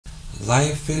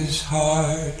Life is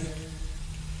hard,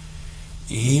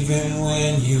 even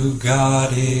when you got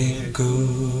it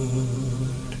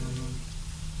good.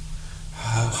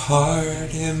 How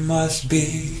hard it must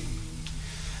be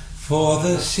for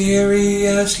the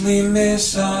seriously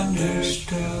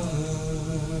misunderstood.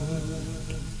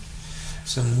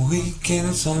 Some weak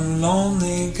and some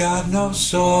lonely, got no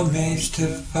soulmates to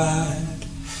find.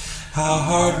 How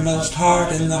hard must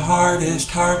harden the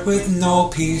hardest heart with no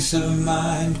peace of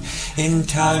mind. In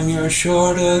time you're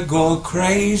sure to go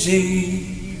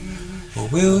crazy, or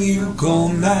will you go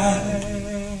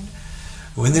mad?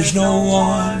 When there's no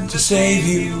one to save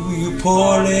you, you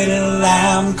poor little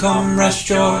lamb, come rest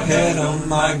your head on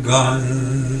my gun.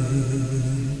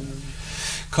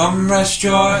 Come rest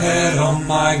your head on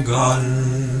my gun.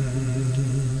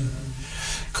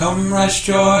 Come rest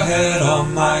your head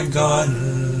on my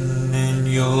gun, and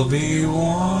you'll be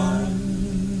one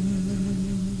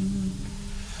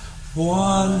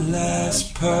less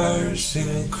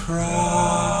person crying.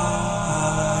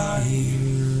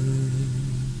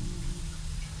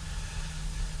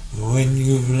 When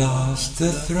you've lost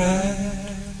the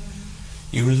thread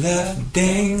you left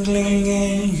dangling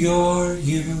in your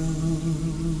youth,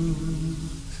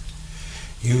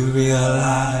 you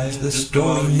realize the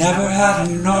story never had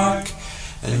an arc,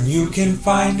 and you can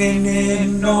find in it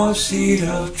no seed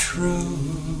of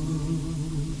truth.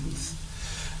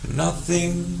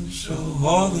 Nothing so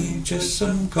holy, just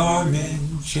some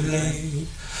garments you laid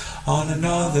on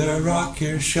another rock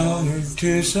you're showing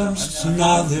to some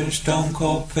other stone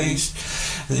cold face.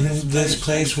 This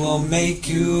place will make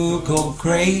you go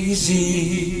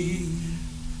crazy.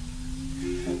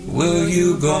 Will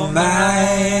you go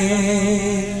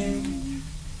mad?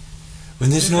 When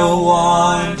there's no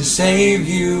one to save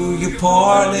you, you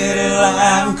poor little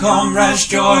lamb, come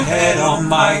rest your head on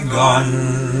my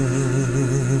gun.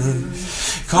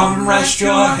 Come rest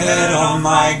your head on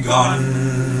my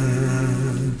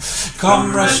gun.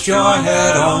 Come rest your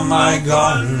head on my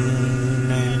gun,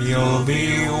 and you'll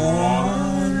be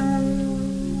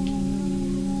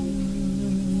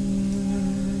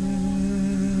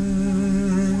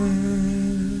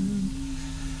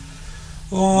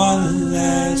one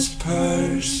less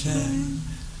person